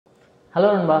Hello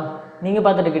நண்பா, நீங்கள்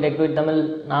பார்த்துட்டு இருக்க டெக் தமிழ்.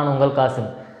 நான் உங்கள் காசிம்.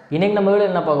 இன்றைக்கி நம்ம வீடியோ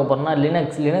என்ன பார்க்க போகிறோம்னா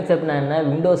லினக்ஸ் எப்படின்னா என்ன,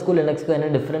 விண்டோஸ்க்கும் லினக்ஸ்க்கும் என்ன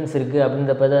டிஃப்ரென்ஸ் இருக்குது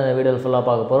அப்படின்ற பற்றி அந்த வீடியோவில் ஃபுல்லாக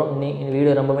பார்க்க போகிறோம்.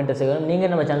 வீடியோ ரொம்ப இன்ட்ரெஸ்ட் ஆகும்.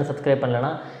 நீங்கள் நம்ம சேனல் சப்ஸ்கிரைப்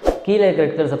பண்ணலன்னா கீழே இருக்கிற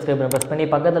ரெட் கலர் சப்ஸ்கிரைப் பண்ணி ப்ரெஸ் பண்ணி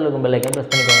பக்கத்தில் இருக்கும் பெல் ஐக்கன்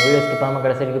ப்ரெஸ் பண்ணிக்கோங்க. வீடியோ ஸ்கிப் பண்ணாமல்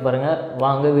கடைசி வரைக்கும் பாருங்கள்.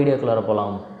 வாங்க வீடியோக்குள்ளே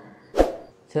போகலாம்.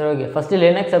 சரி, ஓகே. ஃபஸ்ட்டு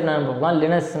லினக்ஸ் அப்படின்னு பார்க்கலாம்.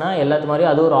 லினக்ஸ்னால் எல்லாத்து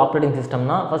மாதிரியும் அது ஒரு ஆப்ரேட்டிங் சிஸ்டம்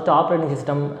தான். ஃபஸ்ட்டு ஆப்ரேட்டிங்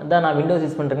சிஸ்டம் தான். நான் விண்டோஸ்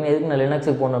யூஸ் பண்ணுறேன், எதுக்கு நான்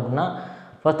லினக்ஸுக்கு போகணும் அப்படின்னா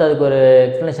ஃபஸ்ட் அதுக்கு ஒரு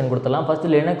எக்ஸ்ப்ளனேஷன் கொடுத்துடலாம். ஃபஸ்ட்டு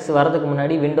லினக்ஸ் வரதுக்கு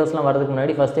முன்னாடி, விண்டோஸ்லாம் வரதுக்கு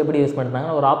முன்னாடி ஃபஸ்ட்டு எப்படி யூஸ் பண்ணுறாங்க,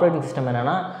 ஒரு ஆப்ரேட்டிங் சிஸ்டம்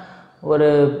என்னென்னா,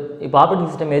 இப்போ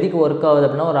ஆப்ரேட்டிங் சிஸ்டம் எதுக்கு ஒர்க் ஆகுது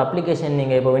அப்படின்னா, ஒரு அப்ளிகேஷன்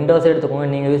நீங்கள் இப்போ விண்டோஸ் எடுத்துக்கோங்க,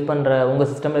 நீங்கள் யூஸ் பண்ணுற உங்கள்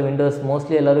சிஸ்டமில் விண்டோஸ்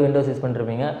மோஸ்ட்லி எல்லோரும் விண்டோஸ் யூஸ்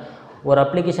பண்ணிருப்பீங்க. ஒரு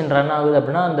அப்ளிகேஷன் ரன் ஆகுது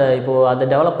அப்படின்னா இப்போது அதை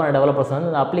டெவலப் பண்ண டெவலப்பர்ஸ்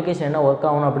வந்து அந்த அப்ளிகேஷன் என்ன ஒர்க்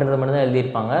ஆகணும் அப்படின்றத மட்டும் தான்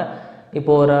எழுதியிருப்பாங்க.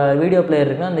 இப்போ ஒரு வீடியோ பிளேயர்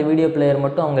இருக்குன்னா அந்த வீடியோ பிளேயர்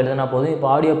மட்டும் அவங்க எழுதினா போதும். இப்போ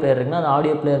ஆடியோ பிளேயர் இருக்குன்னா அந்த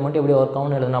ஆடியோ பிளேயர் மட்டும் எப்படி ஒர்க்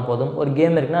ஆகும்னு எழுதினா போதும். ஒரு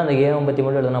கேம் இருக்குன்னா அந்த கேமை பற்றி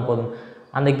மட்டும் எழுதினா போதும்.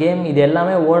 அந்த கேம் இது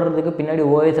எல்லாமே ஓடுறதுக்கு பின்னாடி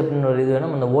ஓஎஸ் அப்படின்னு ஒரு இது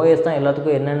வேணும். அந்த ஓஎஸ் தான்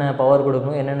எல்லாத்துக்கும் என்னென்ன பவர்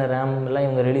கொடுக்கணும், என்னென்ன ரேம் எல்லாம்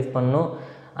இவங்க ரிலீஸ் பண்ணணும்,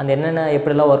 அந்த என்னென்ன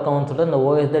எப்படிலாம் ஒர்க் ஆகும்னு சொல்லிட்டு அந்த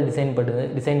ஓஎஸ் தான்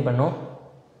டிசைன் பண்ணும்.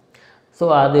 ஸோ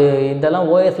இதெல்லாம்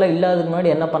ஓஎஸ்லாம் இல்லாததுக்கு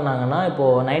முன்னாடி என்ன பண்ணாங்கன்னா,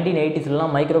 இப்போது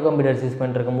 1980ஸ்லாம் மைக்ரோ கம்ப்யூட்டர்ஸ் யூஸ்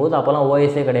பண்ணிருக்கும்போது அப்போல்லாம்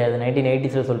ஓஎஸே கிடையாது.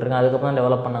 1980s சொல்கிறேன், அதுக்கப்புறம் தான்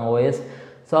டெவலப் பண்ணாங்க ஓஎஸ்.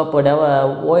 ஸோ அப்போ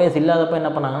ஓஎஸ் இல்லாதப்போ என்ன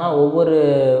பண்ணாங்கன்னா,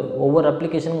 ஒவ்வொரு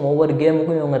அப்ளிகேஷனுக்கும் ஒவ்வொரு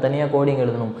கேமுக்கும் இவங்க தனியாக கோடிங்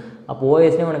எழுதணும். அப்போ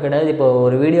ஓஎஸ்லேயும் ஒன்று கிடையாது. இப்போ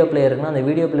ஒரு வீடியோ பிளேயர் இருக்குன்னா அந்த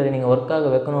வீடியோ பிளேயர் நீங்கள் ஒர்க்காக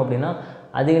வைக்கணும் அப்படின்னா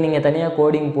அதுக்கு நீங்கள் தனியாக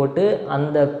கோடிங் போட்டு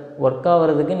அந்த ஒர்க்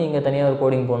ஆகிறதுக்கு நீங்கள் தனியாக ஒரு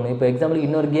கோடிங் போடணும். இப்போ எக்ஸாம்பிளுக்கு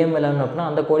இன்னொரு கேம் விளையாடணும் அப்படின்னா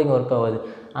அந்த கோடிங் ஒர்க் ஆகாது.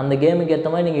 அந்த கேமுக்கு ஏற்ற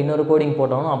மாதிரி நீங்கள் இன்னொரு கோடிங்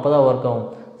போட்டாலும் அப்போ தான் ஒர்க் ஆகும்.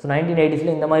 ஸோ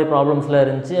 1980ஸ்ல இந்த மாதிரி ப்ராப்ளம்ஸ்லாம்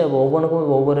இருந்துச்சு. அப்போ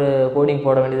ஒவ்வொன்றுக்கும் ஒவ்வொரு கோடிங்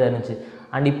போட வேண்டியதாக இருந்துச்சு.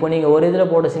 அண்ட் இப்போ நீங்கள் ஒரு இதில்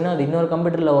போட்டுச்சின்னா அது இன்னொரு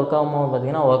கம்ப்யூட்டரில் ஒர்க் ஆகுமா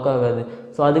பார்த்தீங்கன்னா ஒர்க் ஆகாது.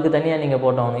 ஸோ அதுக்கு தனியாக நீங்கள்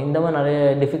போட்டாகணும். இந்த மாதிரி நிறைய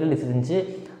டிஃபிகல்ட்டிஸ் இருந்துச்சு.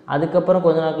 அதுக்கப்புறம்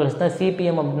கொஞ்ச நாள் கழிச்சு தான்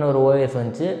சிபிஎம் அப்படின்னு ஒரு ஓஎஸ்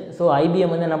வந்துச்சு. ஸோ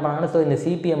ஐபிஎம் வந்து என்ன பண்ணாங்கன்னா, ஸோ இந்த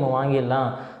சிபிஎம்மை வாங்கிடலாம்.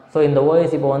 ஸோ இந்த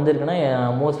ஓஎஸ் இப்போ வந்திருக்குன்னா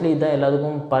மோஸ்ட்லி இதுதான்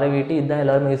எல்லாத்துக்கும் பரவிட்டு இதுதான்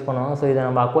எல்லாருமே யூஸ் பண்ணுவாங்க. ஸோ இதை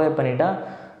நம்ம அக்வயர் பண்ணிட்டா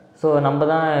ஸோ நம்ம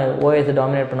தான் ஓஎஸ்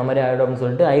டாமினேட் பண்ண மாதிரி ஆகிடும் அப்படின்னு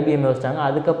சொல்லிட்டு ஐபிஎம் யோசிச்சாங்க.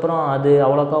 அதுக்கப்புறம் அது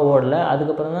அவ்வளோக்கா ஓடலை.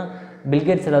 அதுக்கப்புறம் தான்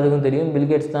பில்கேட்ஸ் எல்லாத்துக்கும் தெரியும்.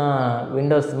 பில்கேட்ஸ் தான்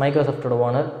மைக்ரோசாஃப்டோட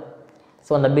ஓனர்.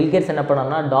 ஸோ அந்த பில்கேட்ஸ் என்ன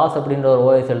பண்ணார்னா டாஸ் அப்படின்ற ஒரு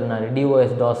ஓஎஸ் எழுதினார்.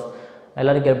 டிஓஎஸ் டாஸ்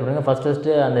எல்லோரும் கேள்விப்படுங்க.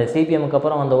 ஃபஸ்ட்டு அந்த சிபிஎம்க்கு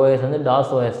அப்புறம் அந்த ஓஎஸ் வந்து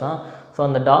டாஸ் ஓஎஸ் தான். ஸோ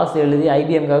அந்த டாஸ் எழுதி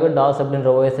ஐபிஎம்காக டாஸ் அப்படின்ற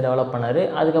ஓஎஸ் டெவலப் பண்ணார்.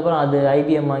 அதுக்கப்புறம் அது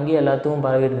ஐபிஎம் வாங்கி எல்லாத்துக்கும்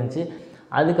பரவிட்டு இருந்துச்சு.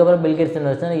 அதுக்கப்புறம் பில்கேட்ஸ்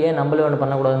என்ன வச்சுன்னா, ஏன் நம்மளே ஒன்று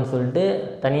பண்ணக்கூடாதுன்னு சொல்லிட்டு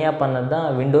தனியாக பண்ணது தான்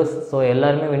விண்டோஸ். ஸோ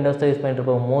எல்லாருமே விண்டோஸ் தான் யூஸ் பண்ணிட்டு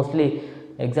இருப்போம். மோஸ்ட்லி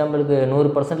எக்ஸாம்பிளுக்கு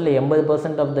 100%ல்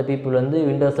 80% ஆஃப் த பீப்புள் வந்து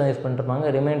விண்டோஸ் தான் யூஸ் பண்ணிருப்பாங்க.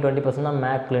 ரிமைன் 20% தான்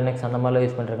மேக், லினக்ஸ் அந்த மாதிரிலாம்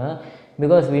யூஸ் பண்ணிருக்காங்க.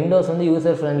 பிகாஸ் விண்டோஸ் வந்து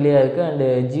யூசர் ஃப்ரெண்ட்லியாக இருக்குது அண்டு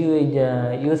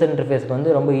யூசர் இன்டர்ஃபேஸ்க்கு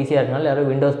வந்து ரொம்ப ஈஸியாக இருக்கனால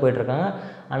எல்லாரும் விண்டோஸ் போயிட்டுருக்காங்க.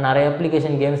 அண்ட் நிறைய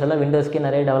அப்ளிகேஷன் கேம்ஸ் எல்லாம் விண்டோஸ்க்கே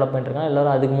நிறைய டெவலப் பண்ணிட்டுருக்காங்க.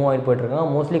 எல்லோரும் அதுக்கு மூவ் ஆகிட்டு போயிட்டுருக்காங்க.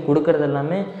 மோஸ்ட்லி கொடுக்குறது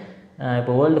எல்லாமே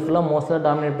இப்போ வேர்ல்டு ஃபுல்லாக மோஸ்ட்டாக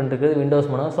டாமினேட் பண்ணிட்டுருக்குது விண்டோஸ்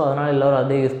மூலம். ஸோ அதனால் எல்லோரும்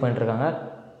அதே யூஸ் பண்ணிட்டுருக்காங்க.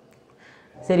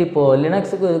 சரி, இப்போது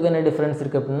லினக்ஸுக்கு இதுக்கு என்ன டிஃப்ரென்ஸ்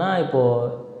இருக்குது அப்படின்னா,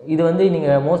 இப்போது இது வந்து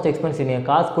நீங்கள் மோஸ்ட் எக்ஸ்பென்சிவ், நீங்கள்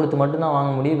காசு கொடுத்து மட்டும்தான்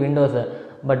வாங்க முடியும் விண்டோஸை.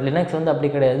 பட் லினக்ஸ் வந்து அப்படி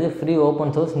கிடையாது, ஃப்ரீ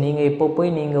ஓப்பன் சோர்ஸ். நீங்கள் இப்போ போய்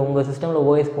நீங்கள் உங்கள் சிஸ்டமில்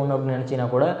ஓஎஸ் போகணும் அப்படின்னு நினச்சிங்கன்னா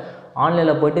கூட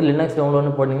ஆன்லைனில் போய்ட்டு லினக்ஸ்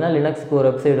டவுன்லோட்னு போட்டிங்கன்னா லினக்ஸுக்கு ஒரு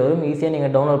வெப்சைட் வரும். ஈஸியாக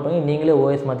நீங்கள் டவுன்லோட் பண்ணி நீங்களே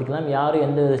ஓஎஸ் மாற்றிக்கலாம். யாரும்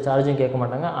எந்த சார்ஜும் கேட்க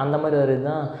மாட்டாங்க. அந்த மாதிரி ஒரு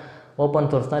இதுதான் ஓப்பன்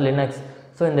சோர்ஸ் தான் லினக்ஸ்.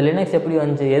 ஸோ இந்த லினக்ஸ் எப்படி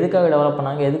வந்துச்சு, எதுக்காக டெவலப்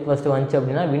பண்ணாங்க, எதுக்கு ஃபஸ்ட்டு வந்துச்சு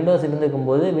அப்படின்னா, விண்டோஸ்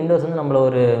இருந்துக்கும்போது விண்டோஸ் வந்து நம்மளை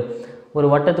ஒரு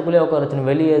வட்டத்துக்குள்ளேயே உட்கார வச்சுணும்.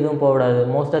 வெளியே எதுவும் போகக்கூடாது,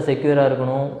 மோஸ்ட்டாக செக்யூராக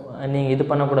இருக்கணும். நீங்கள் இது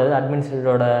பண்ணக்கூடாது,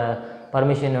 அட்மினிஸ்ட்ரேட்டரோட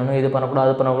பர்மிஷன் வேணும், இது பண்ணக்கூடாது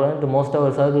அது பண்ணக்கூடாதுன்ட்டு மோஸ்ட்டாக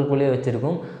ஒரு சர்க்கிள்குள்ளேயே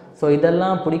வச்சுருக்கும். ஸோ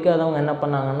இதெல்லாம் பிடிக்காதவங்க என்ன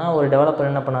பண்ணாங்கன்னா, ஒரு டெவலப்பர்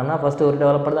என்ன பண்ணாங்கன்னா, ஃபஸ்ட்டு ஒரு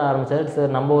டெவலப்பர் தான் ஆரம்பித்தார்.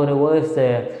 சார் நம்ம ஒரு ஓஎஸ்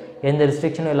எந்த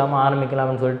ரெஸ்ட்ரிக்ஷனும் இல்லாமல் ஆரம்பிக்கலாம்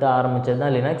அப்படின்னு சொல்லிட்டு ஆரம்பித்தது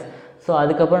தான் லினக்ஸ். ஸோ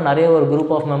அதுக்கப்புறம் நிறைய ஒரு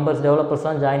குரூப் ஆஃப் மெம்பர்ஸ் டெவலப்பர்ஸ்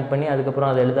தான் ஜாயின் பண்ணி அதுக்கப்புறம்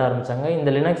அதை எழுத ஆரம்பித்தாங்க. இந்த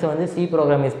லினக்ஸை வந்து சி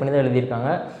ப்ரோக்ராம் யூஸ் பண்ணி தான்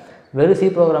எழுதியிருக்காங்க. வெறும் சி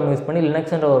ப்ரோக்ராம் யூஸ் பண்ணி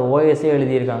லினக்ஸ்ன்ற ஒரு ஓஎஸே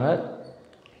எழுதியிருக்காங்க.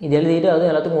 இது எழுதிட்டு அதுவும்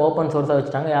எல்லாத்துக்கும் ஓப்பன் சோர்ஸாக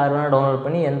வச்சுட்டாங்க. யார் வேணால் டவுன்லோட்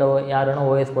பண்ணி யார் வேணால்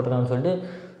ஓஎஸ் போட்டுக்கலாம்னு சொல்லிட்டு.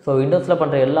 ஸோ விண்டோஸில்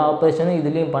பண்ணுற எல்லா ஆப்ரேஷனும்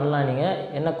இதுலேயும் பண்ணலாம். நீங்கள்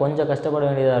என்ன கொஞ்சம் கஷ்டப்பட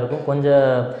வேண்டியதாக இருக்கும். கொஞ்சம்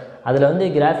அதில் வந்து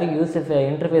கிராஃபிக்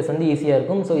இன்டர்ஃபேஸ் வந்து ஈஸியாக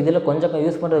இருக்கும். ஸோ இதில் கொஞ்சம்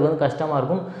யூஸ் பண்ணுறதுக்கு வந்து கஷ்டமாக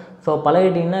இருக்கும். ஸோ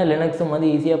பழகிட்டிங்கன்னா லினக்ஸும் வந்து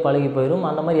ஈஸியாக பழகி போயிடும்.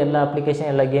 அந்த மாதிரி எல்லா அப்ளிகேஷன்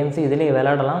எல்லா கேம்ஸும் இதுலேயும்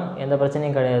விளையாடலாம், எந்த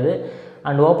பிரச்சனையும் கிடையாது.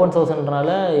 அண்ட் ஓப்பன் சோர்ஸ்ன்றனால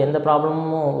எந்த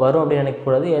ப்ராப்ளமும் வரும் அப்படின்னு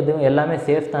நினைக்கக்கூடாது. எதுவும் எல்லாமே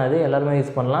சேஃப் தான், அது எல்லாருமே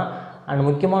யூஸ் பண்ணலாம். அண்ட்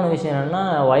முக்கியமான விஷயம் என்னென்னா,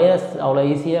 வைரஸ் அவ்வளோ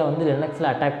ஈஸியாக வந்து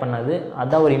லினக்ஸில் அட்டாக் பண்ணாது.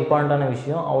 அதுதான் ஒரு இம்பார்ட்டண்டான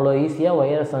விஷயம். அவ்வளோ ஈஸியாக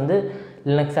வைரஸ் வந்து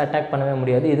லினக்ஸை அட்டாக் பண்ணவே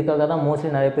முடியாது. இதுக்காக தான் மோஸ்ட்லி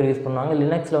நிறைய பேர் யூஸ் பண்ணுவாங்க.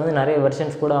 லினக்ஸில் வந்து நிறைய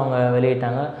வெர்ஷன்ஸ் கூட அவங்க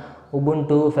வெளியிட்டாங்க.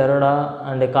 உபுண்டு, ஃபெரோடா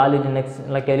அண்டு காலி லினக்ஸ்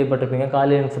எல்லாம் கேள்விப்பட்டிருப்பீங்க.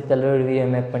 காலி லினக்ஸ் ஆல்ரெடி வீடியோ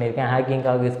மேக் பண்ணியிருக்கேன்,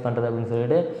 ஹேக்கிங்காக யூஸ் பண்ணுறது அப்படின்னு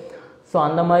சொல்லிட்டு. ஸோ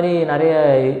அந்த மாதிரி நிறைய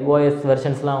ஓஎஸ்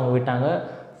வெர்ஷன்ஸ்லாம் அவங்க விட்டாங்க.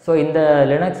 ஸோ இந்த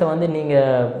லினக்ஸை வந்து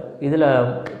நீங்கள் இதில்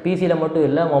பிசியில் மட்டும்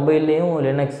இல்லை, மொபைல்லேயும்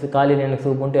லினக்ஸ், காலி லினக்ஸ்,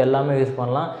 உபுண்டு எல்லாமே யூஸ்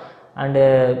பண்ணலாம். அண்டு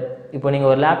இப்போ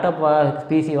நீங்கள் ஒரு லேப்டாப்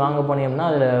பிசி வாங்க போனீங்கன்னா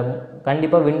அதில்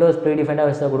கண்டிப்பாக விண்டோஸ் ப்ரீடிஃபைண்டாக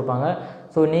வச்சு தான் கொடுப்பாங்க.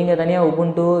 ஸோ நீங்கள் தனியாக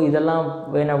உபுண்டு இதெல்லாம்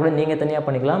வேணால் கூட நீங்கள் தனியாக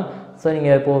பண்ணிக்கலாம். ஸோ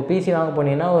நீங்கள் இப்போது பிசி வாங்க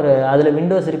போனீங்கன்னா அதில்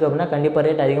விண்டோஸ் இருக்குது அப்படின்னா கண்டிப்பாக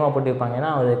ரேட் அதிகமாக போட்டு வைப்பாங்க.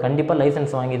 ஏன்னா அது கண்டிப்பாக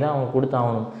லைசன்ஸ் வாங்கி தான் அவங்க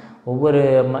கொடுத்தாகணும். ஒவ்வொரு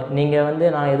நீங்கள் வந்து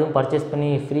நான் எதுவும் பர்ச்சேஸ் பண்ணி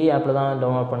ஃப்ரீ ஆப்பில் தான்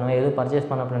டவுன்லோட் பண்ணுவேன், எதுவும் பர்ச்சேஸ்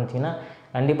பண்ண அப்படின்னு நினச்சிங்கன்னா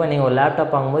கண்டிப்பாக நீங்கள் ஒரு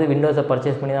லேப்டாப் வாங்கும்போது விண்டோஸை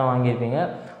பர்ச்சேஸ் பண்ணி தான் வாங்கியிருப்பீங்க.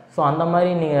 ஸோ அந்த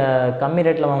மாதிரி நீங்கள் கம்மி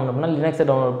ரேட்டில் வாங்கணும் அப்படின்னா லினக்ஸை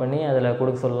டவுன்லோட் பண்ணி அதில்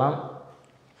கொடுக்க சொல்லலாம்.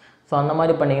 ஸோ அந்த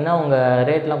மாதிரி பண்ணிங்கன்னா உங்கள்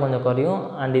ரேட்லாம் கொஞ்சம் குறையும்.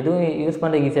 அண்ட் இதுவும் யூஸ்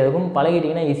பண்ணுறதுக்கு ஈஸியாக இருக்கும்,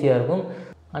 பழகிட்டிங்கன்னா ஈஸியாக இருக்கும்.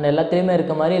 அண்ட் எல்லாத்துலேயுமே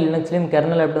இருக்க மாதிரி லினக்ஸ்லேயும்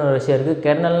கெர்னல் அப்படின்னு ஒரு விஷயம் இருக்குது.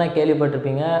 கெர்னல்லாம்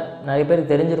கேள்விப்பட்டிருப்பீங்க, நிறைய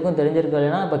பேருக்கு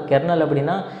தெரிஞ்சிருக்கலைன்னா இப்போ கெர்னல்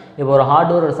அப்படின்னா இப்போ ஒரு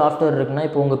ஹார்ட்வேர் ஒரு சாஃப்ட்வேர் இருக்குன்னா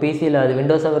இப்போ உங்கள் பிசியில் அது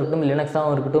விண்டோஸாகவும் இருக்கட்டும்,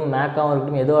 லினக்ஸாகவும் இருக்கட்டும், மேக்காகவும்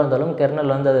இருக்கட்டும், எதுவாக இருந்தாலும்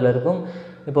கெர்னல் வந்து அதில் இருக்கும்.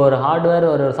 இப்போ ஒரு ஹார்ட்வேர்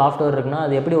ஒரு சாஃப்ட்வேர் இருக்குன்னா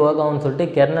அது எப்படி ஒர்க் ஆகும்னு சொல்லிட்டு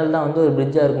கெர்னல் தான் வந்து ஒரு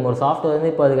பிரிட்ஜாக இருக்கும். ஒரு சாஃப்ட்வேர் வந்து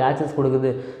இப்போ அதுக்கு ஆக்சஸ் கொடுக்குது,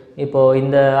 இப்போது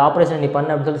இந்த ஆப்ரேஷன் நீ பண்ண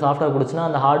அப்படின்னு சொல்லி சாஃப்ட்வேர் கொடுச்சுன்னா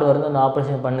அந்த ஹார்ட்வேர் வந்து அந்த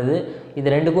ஆப்ரேஷன் பண்ணுது.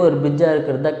 இது ரெண்டுக்கும் ஒரு பிரிட்ஜாக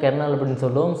இருக்கிறது தான் கெர்னல் அப்படின்னு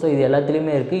சொல்லுவோம். ஸோ இது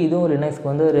எல்லாத்துலேயுமே இருக்குது. இதுவும் லினக்ஸ்க்கு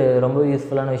வந்து ஒரு ரொம்ப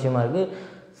யூஸ்ஃபுல்லான விஷயமா இருக்குது.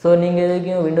 ஸோ நீங்கள்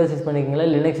எதுக்கும் Windows use பண்ணிக்கிங்களா,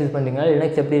 Linux use பண்ணிக்கிங்களா,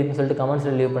 Linux எப்படி இருக்குன்னு சொல்லிட்டு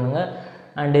கமெண்ட்ஸில் லீவ் பண்ணுங்கள்.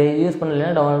 அண்டு யூஸ்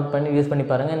பண்ணலைன்னா டவுன்லோட் பண்ணி யூஸ் பண்ணி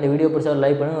பாருங்கள். இந்த வீடியோ பிடிச்சா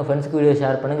லைக் பண்ணுங்கள், உங்கள் ஃப்ரெண்ட்ஸ்க்கு வீடியோ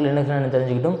ஷேர் பண்ணுங்கள். லினக்ஸ்லாம் எனக்கு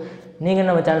தெரிஞ்சுக்கிட்டும். நீங்கள்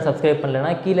நம்ம சேனல் சப்ஸ்கிரைப்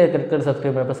பண்ணலைன்னா கீழே இருக்கிற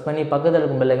சப்ஸ்கிரைப் ப்ரெஸ் பண்ணி பக்கத்தில்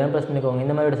இருக்கும் பெல் ஐக்கான் ப்ரெஸ் பண்ணிக்கோங்க.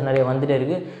 இந்த மாதிரி வீடியோஸ் நிறைய வந்துட்டே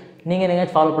இருக்குது. நீங்கள்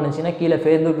எங்கேயாச்சும் ஃபாலோ பண்ணிச்சிங்கன்னா கீழே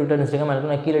ஃபேஸ்புக், ட்விட்டர், இன்ஸ்டாகிராம்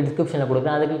இருக்கும், நான் கீழே டிஸ்கிரிப்ஷனில்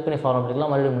கொடுக்குறேன், அதை கிளிக் பண்ணி ஃபாலோ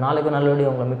பண்ணிக்கலாம். மறுபடியும் நாளைக்கு நல்ல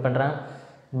வீடியோ உங்களை மீட் பண்ணுறேன்.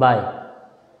 பாய்.